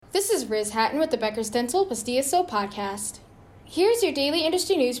Riz Hatton with the Becker's Dental CFO podcast. Here's your daily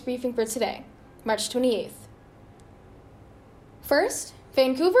industry news briefing for today, March 28th. First,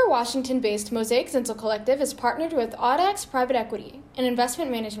 Vancouver, Washington-based Mosaic Dental Collective has partnered with Audax Private Equity, an investment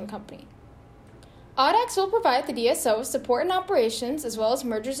management company. Audax will provide the DSO with support and operations as well as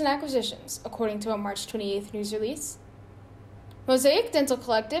mergers and acquisitions, according to a March 28th news release. Mosaic Dental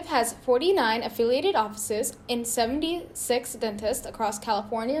Collective has 49 affiliated offices and 76 dentists across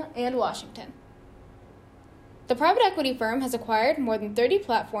California and Washington. The private equity firm has acquired more than 30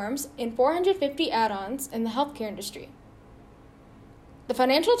 platforms and 450 add-ons in the healthcare industry. The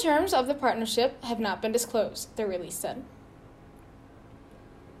financial terms of the partnership have not been disclosed, the release said.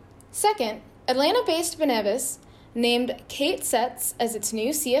 Second, Atlanta-based Benevis named Kate Setz as its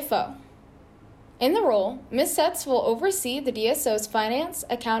new CFO. In the role, Ms. Setz will oversee the DSO's finance,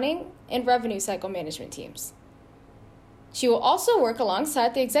 accounting, and revenue cycle management teams. She will also work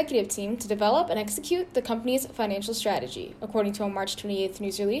alongside the executive team to develop and execute the company's financial strategy, according to a March 28th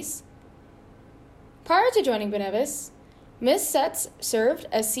news release. Prior to joining Benevis, Ms. Setz served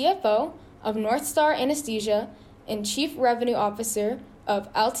as CFO of North Star Anesthesia and Chief Revenue Officer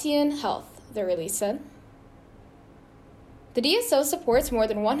of Altian Health, the release said. The DSO supports more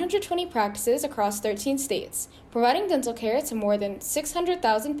than 120 practices across 13 states, providing dental care to more than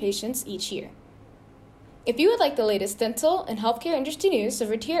 600,000 patients each year. If you would like the latest dental and healthcare industry news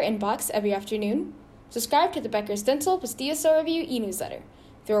delivered to your inbox every afternoon, subscribe to the Becker's Dental DSO Review e-newsletter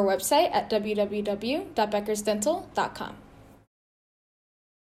through our website at www.beckersdental.com.